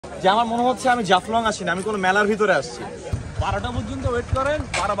যে আমার মনে হচ্ছে আমি জাফলং আসিনি, আমি কোনো মেলার ভিতরে আসছি। 12টা পর্যন্ত ওয়েট করেন,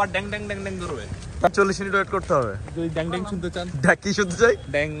 12 বার ড্যাং ড্যাং ড্যাং ড্যাং ধরবে। 40 মিনিট ওয়েট করতে হবে যদি ড্যাং ড্যাং শুনতে চান। কি শুনতে চাই?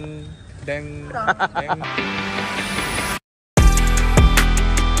 ড্যাং ড্যাং ড্যাং।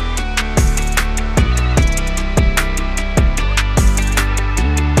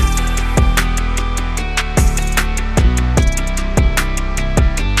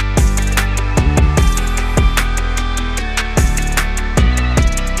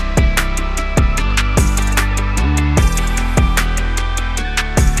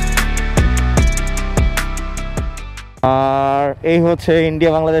 আর এই হচ্ছে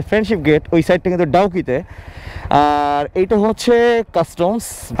ইন্ডিয়া বাংলাদেশ ফ্রেন্ডশিপ গেট, ওই সাইডটা কিন্তু ডাউকিতে। আর এইটা হচ্ছে কাস্টমস,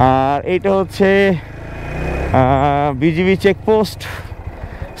 আর এইটা হচ্ছে বিজিবি চেকপোস্ট।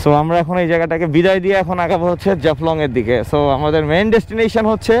 সো আমরা এখন এই জায়গাটাকে বিদায় দিয়ে এখন আগাবো হচ্ছে জাফলং এর দিকে। সো আমাদের মেইন ডেস্টিনেশন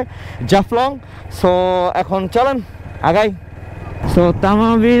হচ্ছে জাফলং। সো এখন চলেন আগাই। সো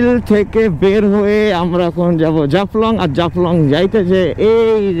তামাবিল থেকে বের হয়ে আমরা এখন যাব জাফলং। আর জাফলং যাইতে যে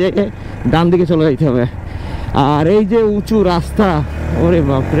এই যে ডান দিকে চলে যাইতে হবে। আর এই যে উঁচু রাস্তা, ওরে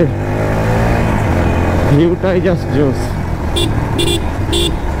বাপরে, ভিউটাই জাস্ট জোস।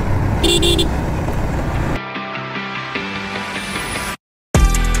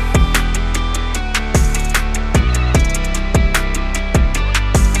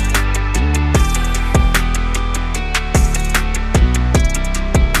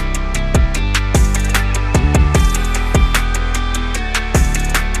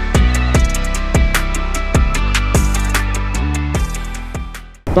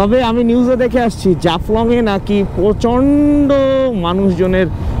 তবে আমি নিউজে দেখে আসছি জাফলংয়ে নাকি প্রচণ্ড মানুষজনের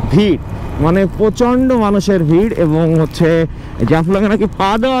ভিড়, মানে প্রচণ্ড মানুষের ভিড়, এবং হচ্ছে জাফলংয়ে নাকি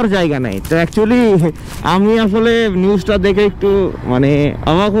পা দেওয়ার জায়গা নেই। তো অ্যাকচুয়ালি আমি আসলে নিউজটা দেখে একটু মানে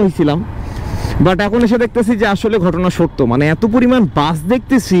অবাক হয়েছিলাম, বাট এখন এসে দেখতেছি যে আসলে ঘটনা সত্য। মানে এত পরিমাণ বাস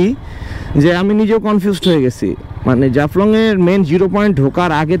দেখতেছি যে আমি নিজেও কনফিউজড হয়ে গেছি। মানে জাফলংয়ের মেন 0 পয়েন্ট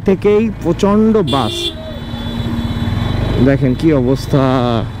ঢোকার আগে থেকেই প্রচণ্ড বাস। দেখেন কি অবস্থা,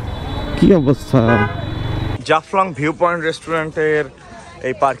 কি অবস্থা। জাফলং ভিউ পয়েন্ট রেস্টুরেন্টের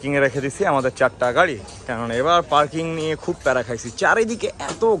এই পার্কিংয়ে রেখে দিচ্ছি আমাদের 4টা গাড়ি, কারণ এবার পার্কিং নিয়ে খুব প্যারা খাইছি। চারিদিকে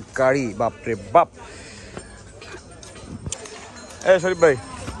এত গাড়ি, বাপরে বাপ। এই শরীফ ভাই,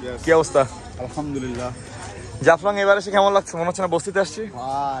 কি অবস্থা? আলহামদুলিল্লাহ। জাফলং এবার এসে কেমন লাগছে? মনে হচ্ছে না বস্তিতে আসছি।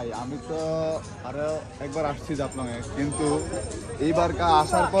 ভাই আমি তো আরো একবার আসছি জাফলংয়ে, কিন্তু এইবার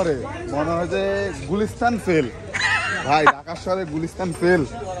আসার পরে মনে হয় যে গুলিস্তান ফেল। ভাই ঢাকা শহরে গুলিস্তান ফেল,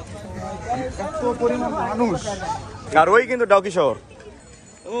 এত পরিমাণ মানুষ। আর ওই কিন্তু ডাউকি শহর,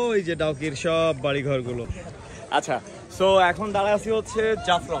 ওই যে ডাউকির সব বাড়িঘর গুলো। আচ্ছা, সো এখন দাঁড়ায় আছি হচ্ছে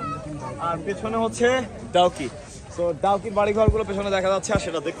জাফলং, আর পেছনে হচ্ছে ডাউকি। সো ডাউকির বাড়িঘর গুলো পেছনে দেখা যাচ্ছে, আর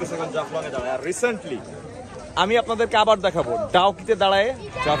সেটা দেখতেছে এখন জাফলং এ দাঁড়ায়। আর রিসেন্টলি আমি আপনাদেরকে আবার দেখাবো ডাউকিতে দাঁড়ায়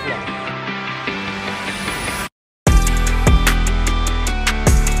জাফলং।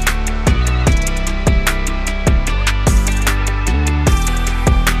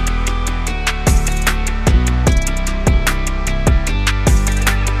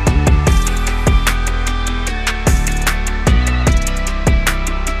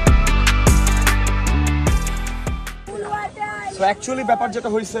 অ্যাকচুয়ালি ব্যাপার যেটা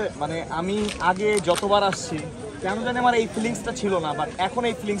হয়েছে, মানে আমি আগে যতবার আসছি কেন জানি আমার এই ফিলিংসটা ছিল না, বাট এখন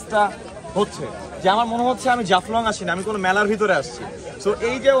এই ফিলিংসটা হচ্ছে যে আমার মনে হচ্ছে আমি জাফলং আসিনি, আমি কোনো মেলার ভিতরে আসছি। সো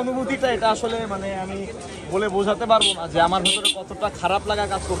এই যে অনুভূতিটা, এটা আসলে মানে আমি বলে বোঝাতে পারবো না যে আমার ভিতরে কতটা খারাপ লাগা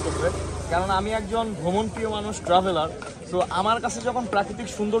কাজ করতেছে। কারণ আমি একজন ভ্রমণপ্রিয় মানুষ, ট্রাভেলার। সো আমার কাছে যখন প্রাকৃতিক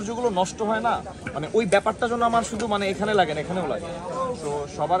সৌন্দর্যগুলো নষ্ট হয় না, মানে ওই ব্যাপারটা যেন আমার শুধু মানে এখানে লাগে না, এখানেও লাগে। তো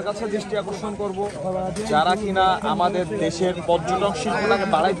সবার কাছে দৃষ্টি আকর্ষণ করব, যারা কিনা আমাদের দেশের পর্যটন শিল্পটাকে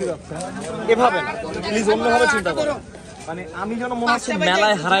বাড়াইতে যাচ্ছে, এভাবে না, প্লিজ অন্যভাবে চিন্তা করো। মানে আমি যেন মনে হচ্ছে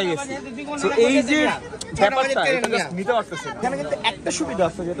মেলায় হারাই গেছি। তো এই যে ব্যাপারটা, এটা জাস্ট নিতে পারতেছি না। এখানে কিন্তু একটা সুবিধা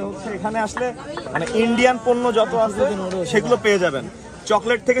আছে, যেটা হচ্ছে এখানে আসলে মানে ইন্ডিয়ান পণ্য যত আছে সেগুলো পেয়ে যাবেন।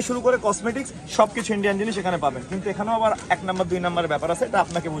 চকলেট থেকে শুরু করে কসমেটিক্স সবকিছু ইন্ডিয়ান জিনিস এখানে পাবেন। কিন্তু এখানেও আবার 1 নম্বর 2 নম্বরের ব্যাপার আছে, এটা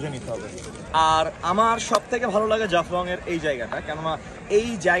আপনাকে বুঝে নিতে হবে। আর আমার সব থেকে ভালো লাগে জাফলং এর এই জায়গাটা, কেননা এই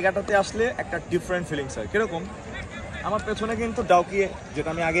জায়গাটাতে আসলে একটা ডিফারেন্ট ফিলিংস হয়। কিরকম? আমার পেছনে কিন্তু ডাউকি, যেটা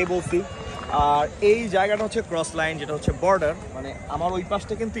আমি আগেই বলছি, আর এই জায়গাটা হচ্ছে ক্রস লাইন, যেটা হচ্ছে বর্ডার। মানে আমার ওই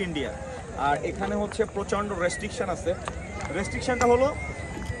পাশটা কিন্তু ইন্ডিয়া, আর এখানে হচ্ছে প্রচণ্ড রেস্ট্রিকশন আছে। রেস্ট্রিকশনটা হলো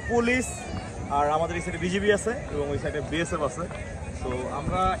পুলিশ, আর আমাদের এই সাইডে বিজিবি আছে এবং ওই সাইডে বিএসএফ আছে। তো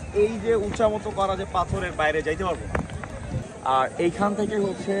আমরা এই যে উঁচা মতো করা যে পাথরের বাইরে যাইতে পারবো না। আর এইখান থেকে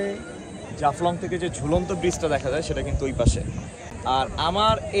হচ্ছে জাফলং থেকে যে ঝুলন্ত ব্রিজটা দেখা যায়, সেটা কিন্তু ওই পাশে। আর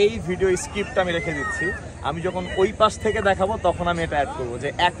আমার এই ভিডিও স্ক্রিপ্টটা আমি রেখে দিচ্ছি, আমি যখন ওই পাশ থেকে দেখাবো তখন আমি এটা অ্যাড করবো যে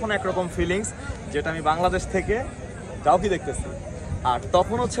এখন একরকম ফিলিংস, যেটা আমি বাংলাদেশ থেকে ডাউকি দেখতেছি, আর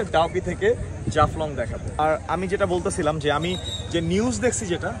তখন হচ্ছে ডাউকি থেকে জাফলং দেখাবো। আর আমি যেটা বলতেছিলাম যে আমি যে নিউজ দেখছি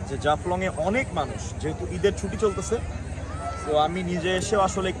যেটা যে জাফলংয়ে অনেক মানুষ, যেহেতু ঈদের ছুটি চলতেছে, তো আমি নিজে এসেও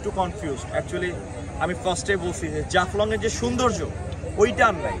আসলে একটু কনফিউজড। অ্যাকচুয়ালি আমি ফার্স্টে বলছি যে জাফলংয়ের যে সৌন্দর্য ওইটা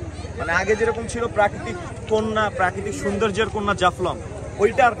আর নাই, মানে আগে যেরকম ছিল প্রাকৃতিক কন্যা, প্রাকৃতিক সৌন্দর্যের কন্যা জাফলং,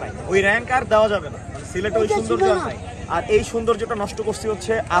 ওইটা আর নাই, ওই র্যাঙ্ক আর দেওয়া যাবে না। মানে সিলেটে ওই সৌন্দর্য আর নাই। আর এই সৌন্দর্যটা নষ্ট করছি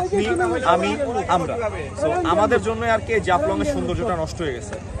হচ্ছে আপনি, আমি, আমরা। সো আমাদের জন্য আর কি জাফলংয়ের সৌন্দর্যটা নষ্ট হয়ে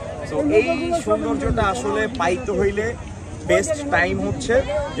গেছে। সো এই সৌন্দর্যটা আসলে পাইতে হইলে বেস্ট টাইম হচ্ছে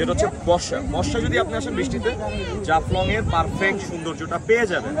যেটা হচ্ছে বর্ষা। বর্ষা যদি আপনি আসেন বৃষ্টিতে, জাফলংয়ের পারফেক্ট সৌন্দর্যটা পেয়ে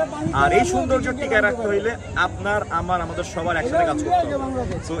যাবেন। আর এই সৌন্দর্য টিকায় রাখতে হইলে আপনার, আমাদের সবার একসাথে কাজ করতে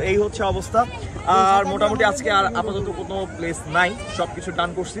হবে। সো এই হচ্ছে অবস্থা। আর মোটামুটি আজকে আর আপাতত কোনো প্লেস নাই, সবকিছু ডান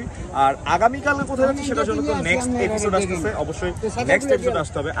করছি। আর আগামীকালে কোথায় যাচ্ছি সেটার জন্য তো নেক্সট এপিসোড আসতেছে, অবশ্যই নেক্সট এপিসোড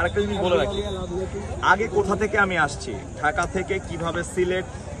আসতে হবে। আরেকটা জিনিস বলে রাখি, আগে কোথা থেকে আমি আসছি, ঢাকা থেকে কিভাবে সিলেট,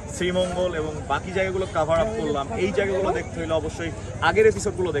 শ্রীমঙ্গল এবং বাকি জায়গাগুলো কভার আপ করলাম, এই জায়গাগুলো দেখতে হলে অবশ্যই আগের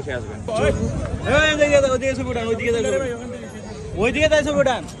এপিসোডগুলো দেখে আসবেন।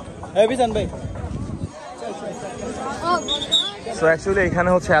 সো অ্যাকচুয়ালি এখানে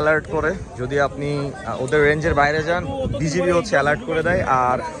হচ্ছে অ্যালার্ট করে, যদি আপনি ওদের রেঞ্জের বাইরে যান বিজিবি হচ্ছে অ্যালার্ট করে দেয়।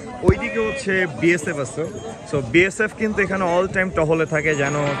 আর ওইদিকে হচ্ছে বিএসএফ আছে। সো বিএসএফ কিন্তু এখানে অল টাইম টহলে থাকে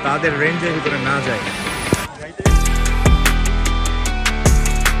যেন তাদের রেঞ্জের ভিতরে না যায়।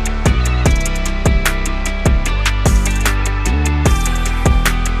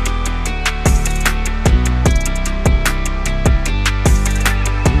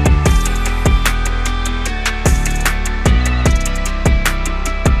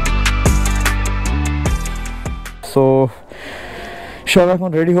 সো সব এখন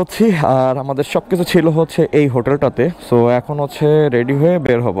রেডি হচ্ছি, আর আমাদের সব কিছু ছিল হচ্ছে এই হোটেলটাতে। সো এখন হচ্ছে রেডি হয়ে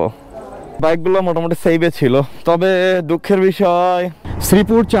বের হব। বাইকগুলো মোটামুটি সেভে ছিল, তবে দুঃখের বিষয়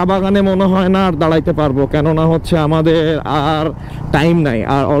শ্রীপুর চা বাগানে মনে হয় না আর দাঁড়াইতে পারবো, কেননা হচ্ছে আমাদের আর টাইম নাই,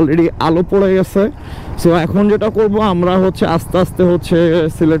 আর অলরেডি আলো পড়ে গেছে। সো এখন যেটা করব, আমরা হচ্ছে আস্তে আস্তে হচ্ছে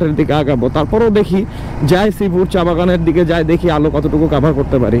সিলেটের দিকে আগাবো। তারপরেও দেখি যাই শ্রীপুর চা বাগানের দিকে যাই, দেখি আলো কতটুকু কভার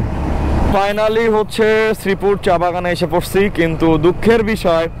করতে পারি। ফাইনালি হচ্ছে শ্রীপুর চা বাগানে এসে পড়ছি, কিন্তু দুঃখের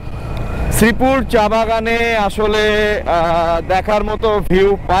বিষয় শ্রীপুর চা বাগানে আসলে দেখার মতো ভিউ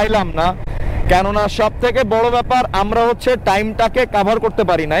পাইলাম না। কেননা সব থেকে বড় ব্যাপার, আমরা হচ্ছে টাইমটাকে কভার করতে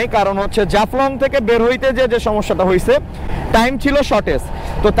পারি নাই। কারণ হচ্ছে জাফলং থেকে বের হইতে যে সমস্যাটা হয়েছে, টাইম ছিল শর্টেজ,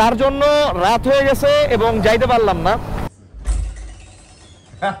 তো তার জন্য রাত হয়ে গেছে এবং যাইতে পারলাম না।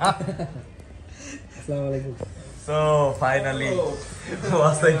 আসসালামু আলাইকুম। সো ফাইনালি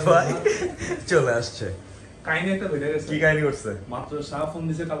ওয়াসাইদ ভাই চলে আসছে। কাহিনী একটা হয়ে গেছে। কি কাহিনী করছে? মাত্র শাহ ফোন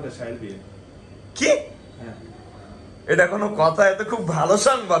দিছে কালকে শাহের বিয়ে। কি? হ্যাঁ। এটা কোনো কথা? এটা খুব ভালো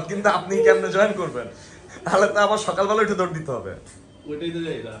সংবাদ, কিন্তু আপনি কেমনে জয়েন করবেন? তাহলে তো আবার সকালবেলা উঠে দৌড় দিতে হবে। ওইটাই তো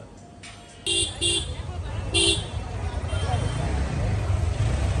যাই না।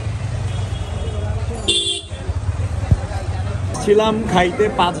 ছিলাম খাইতে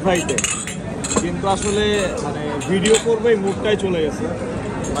 5 ভাইতে, কিন্তু আসলে মানে ভিডিও করবো এই মুডটাই চলে গেছে।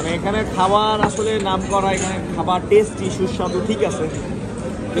 মানে এখানে খাবার আসলে নাম করা, এখানে খাবার টেস্টি সুস্বাদু ঠিক আছে,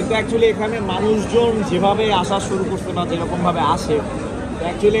 কিন্তু অ্যাকচুয়ালি এখানে মানুষজন যেভাবে আসা শুরু করছে না, যেরকমভাবে আসে,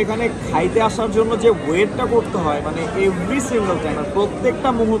 অ্যাকচুয়ালি এখানে খাইতে আসার জন্য যে ওয়েটটা করতে হয়, মানে এভরি সিঙ্গল টাইম, প্রত্যেকটা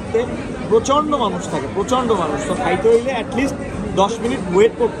মুহূর্তে প্রচণ্ড মানুষ থাকে, প্রচণ্ড মানুষ। তো খাইতে হইলে অ্যাটলিস্ট 10 মিনিট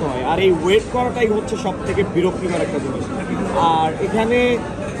ওয়েট করতে হয়, আর এই ওয়েট করাটাই হচ্ছে সব থেকে বিরক্তিকর একটা জিনিস। আর এখানে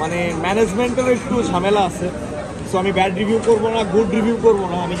মানে ম্যানেজমেন্টেরও একটু ঝামেলা আছে। সো আমি ব্যাড রিভিউ করবো না, গুড রিভিউ করবো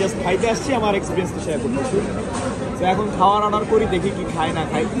না, আমি জাস্ট খাইতে আসছি, আমার এক্সপিরিয়েন্সটা শেয়ার করতেছি। তো এখন খাওয়ার অর্ডার করি, দেখি কি খাই না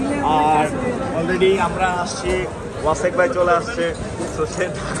খাই। আর অলরেডি আমরা আসছি, ওয়াসেক ভাই চলে আসছে। তো সে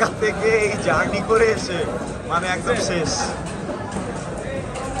ঢাকা থেকে এই জার্নি করে এসে মানে একদম শেষ।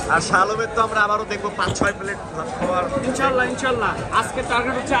 আর শালমের তো আমরা আবারও দেখবো 5-6 প্লেট খাওয়ার ইনশাল্লাহ। আজকে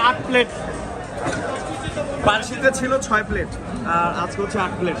টার্গেট হচ্ছে 8 প্লেট। পার্সিতে ছিল 6 প্লেট, আর আজকে হচ্ছে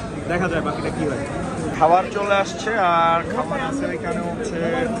 8 প্লেট। দেখা যায় বাকিটা কি হয়। খাবার চলে আসছে, আর খাবার আছে এখানে হচ্ছে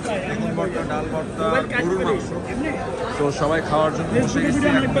বেগুন ভর্তা, ডাল ভর্তা, গরুর মাংস। তো সবাই খাওয়ার জন্য বসে গেছি,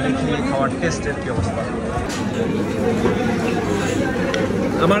 খাওয়ার টেস্টের কি অবস্থা।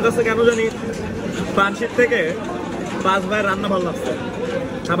 আমার কাছে কেন জানি পানশিট থেকে 5 ভাই রান্না ভালো লাগছে,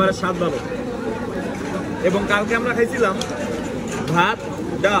 খাবারের স্বাদ ভালো। এবং কালকে আমরা খাইছিলাম ভাত,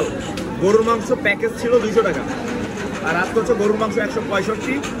 ডাল, গরুর মাংস প্যাকেজ ছিল 200 টাকা, আর আজকে হচ্ছে গরুর মাংস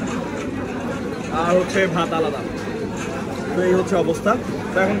 165, আর হচ্ছে ভাত আলাদা। তো এই হচ্ছে অবস্থা।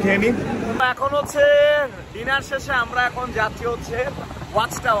 তো এখন খেয়ে নিই। এখন হচ্ছে ডিনার শেষে আমরা এখন যাচ্ছি হচ্ছে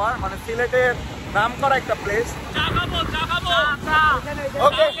ওয়াচ টাওয়ার, মানে সিলেটের নাম করা একটা প্লেস।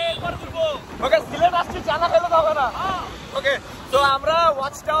 ওকে, সিলেট আসছি, চা না খেলে হবে না। ওকে, তো আমরা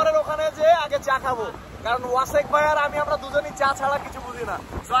ওয়াচ টাওয়ারের ওখানে যে আগে চা খাবো, কারণ ওয়াসেক ভাই আর আমি আমরা দুজনই চা ছাড়া কিছু বুঝি না।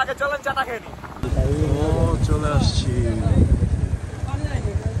 তো আগে চলেন চাটা খেয়ে নিই। ও চলে আসছি,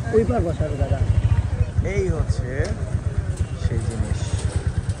 ওই পার বসাবে দাদা। এই হচ্ছে সেই জিনিস।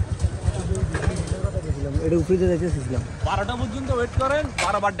 এটা উপরে যাইতেছিলাম 12টা পর্যন্ত ওয়েট করেন,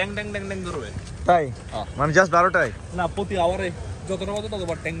 12 বার ড্যাং ড্যাং ড্যাং ড্যাং ধরবে। তাই মানে জাস্ট 12টায় না, প্রতি আওয়ারে যতটা বাজে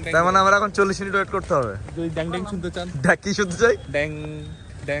ততবার ড্যাং ড্যাং। তার মানে আমরা এখন 40 মিনিট ওয়েট করতে হবে। যদি ড্যাং ড্যাং শুনতে চান, কি শুনতে চাই? ড্যাং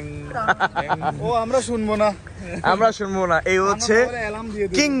ড্যাং ড্যাং। ও আমরা শুনবো না, আমরা শুনবো না। এই হচ্ছে অ্যালার্ম দিয়ে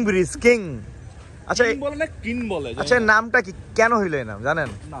দিই। King bridge, king. আচ্ছা কিং বলে না কিন বলে? আচ্ছা নামটা কি, কেন হইলো এই নাম জানেন?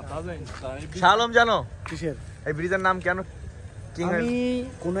 না তা জানি না। শালম জানো কিসের? এই ব্রিজের নাম কেন কিং? আমি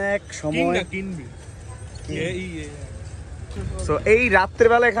কোন এক কিং সময় না কিনবি। সো এই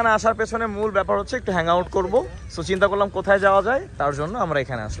রাত্রিবেলা এখানে আসার পেছনে মূল ব্যাপার হচ্ছে একটু হ্যাং আউট করবো। সো চিন্তা করলাম কোথায় যাওয়া যায়, তার জন্য আমরা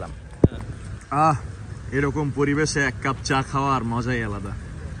এখানে আসলাম। এরকম পরিবেশে এক কাপ চা খাওয়ার মজাই আলাদা।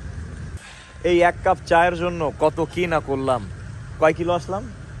 এই এক কাপ চায়ের জন্য কত কি না করলাম। কয় কিলো আসলাম?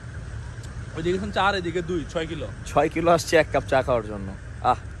 ওইদিকে 4, এদিকে 2, 6 কিলো। 6 কিলো আসছে এক কাপ চা খাওয়ার জন্য।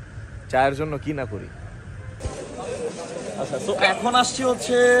 চায়ের জন্য কি না করি। আচ্ছা, তো এখন আসছি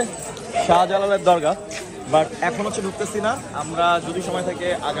হচ্ছে শাহজালালের দরগা, বাট এখন হচ্ছে ঢুকতেছি না। আমরা যদি সময় থাকে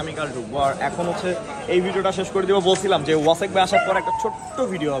আগামীকাল ঢুকবো। আর এখন হচ্ছে এই ভিডিওটা শেষ করে দিব। বলছিলাম যে ওয়াসেক ভাই আসার পর একটা ছোট্ট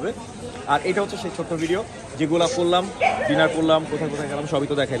ভিডিও হবে, আর এটা হচ্ছে সেই ছোট্ট ভিডিও যেগুলো করলাম, ডিনার করলাম, কোথায় কোথায় গেলাম সবই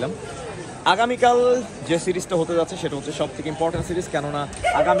তো দেখাইলাম। আগামীকাল যে সিরিজটা হতে যাচ্ছে সেটা হচ্ছে সব থেকে ইম্পর্টেন্ট সিরিজ, কেননা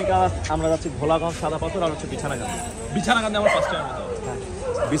আগামীকাল আমরা যাচ্ছি ভোলাগঞ্জ, সাদা পাথর আর হচ্ছে বিছানাকান্দি। বিছানাকান্দি আমার ফার্স্ট টাইম।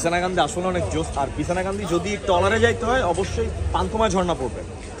 বিছানাকান্দি আসলে অনেক জোস। আর বিছানাকান্দি যদি টলারে যাইতে হয় অবশ্যই পান্থমায় ঝর্ণা পড়বে।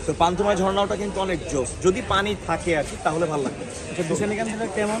 তো পান্থমায় ঝর্ণাটা কিন্তু অনেক জোস, যদি পানি থাকে আর কি, তাহলে ভালো লাগবে। আচ্ছা, বিছানাকান্দিটা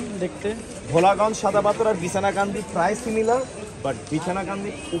কেমন দেখতে? ভোলাগঞ্জ, সাদা পাথর আর বিছানাকান্দি প্রায় সিমিলার, বাট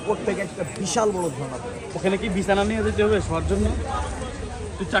বিছানাকান্দি উপর থেকে একটা বিশাল বড় ঝর্ণা পড়ে। ওখানে কি বিছানা নিয়ে যেতে হবে শোয়ার জন্য?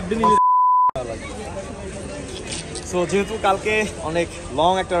 তুই 4 দিন নিবি। সো যেহেতু কালকে অনেক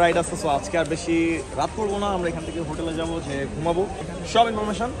লং একটা রাইড আছে, সো আজকে আর বেশি রাত করবো না। আমরা এখান থেকে হোটেলে যাবো, যে ঘুমাবো। সব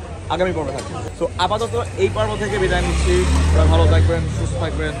ইনফরমেশন আগামী পর্বে থাকবে। তো আপাতত এই পর্ব থেকে বিদায় নিচ্ছি। ভালো থাকবেন, সুস্থ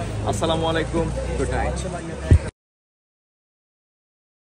থাকবেন। আসসালামু আলাইকুম, গুড নাইট।